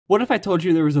What if I told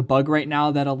you there was a bug right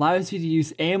now that allows you to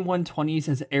use Aim-120s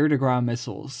as air-to-ground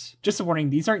missiles? Just a warning,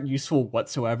 these aren't useful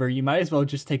whatsoever. You might as well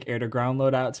just take air-to-ground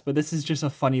loadouts, but this is just a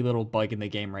funny little bug in the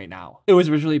game right now. It was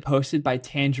originally posted by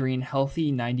Tangerine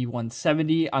Healthy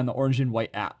 9170 on the Orange and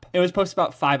White app. It was posted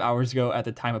about 5 hours ago at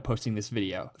the time of posting this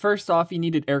video. First off, you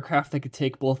needed aircraft that could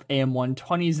take both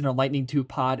Aim-120s and a Lightning II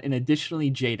pod and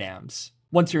additionally JDAMs.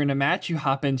 Once you're in a match, you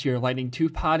hop into your Lightning II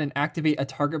pod and activate a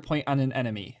target point on an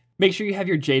enemy. Make sure you have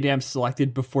your JDAM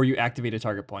selected before you activate a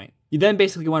target point. You then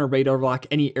basically want to radar lock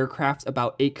any aircraft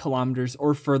about 8 kilometers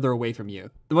or further away from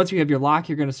you. Then once you have your lock,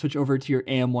 you're going to switch over to your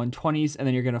Aim-120s and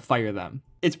then you're going to fire them.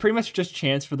 It's pretty much just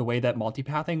chance for the way that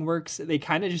multipathing works. They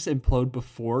kind of just implode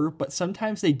before, but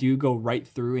sometimes they do go right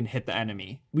through and hit the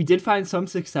enemy. We did find some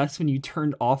success when you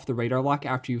turned off the radar lock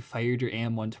after you fired your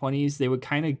Aim-120s. They would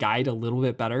kind of guide a little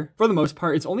bit better. For the most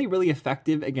part, it's only really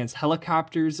effective against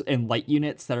helicopters and light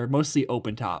units that are mostly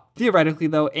open top. Theoretically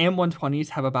though, Aim-120s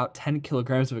have about 10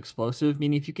 kilograms of explosive,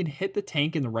 meaning if you can hit the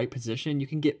tank in the right position, you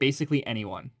can get basically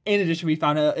anyone. In addition, we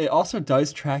found out it also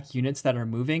does track units that are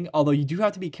moving, although you do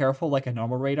have to be careful like a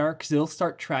normal radar because it'll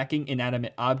start tracking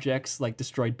inanimate objects like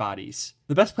destroyed bodies.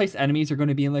 The best placed enemies are going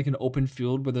to be in like an open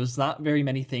field where there's not very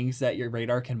many things that your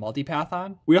radar can multipath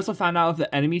on. We also found out if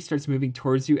the enemy starts moving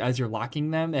towards you as you're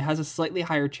locking them, it has a slightly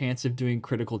higher chance of doing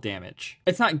critical damage.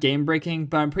 It's not game breaking,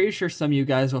 but I'm pretty sure some of you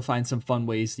guys will find some fun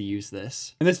ways to use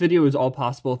this. And this video is all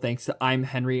possible thanks to I'm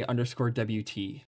Henry_WT.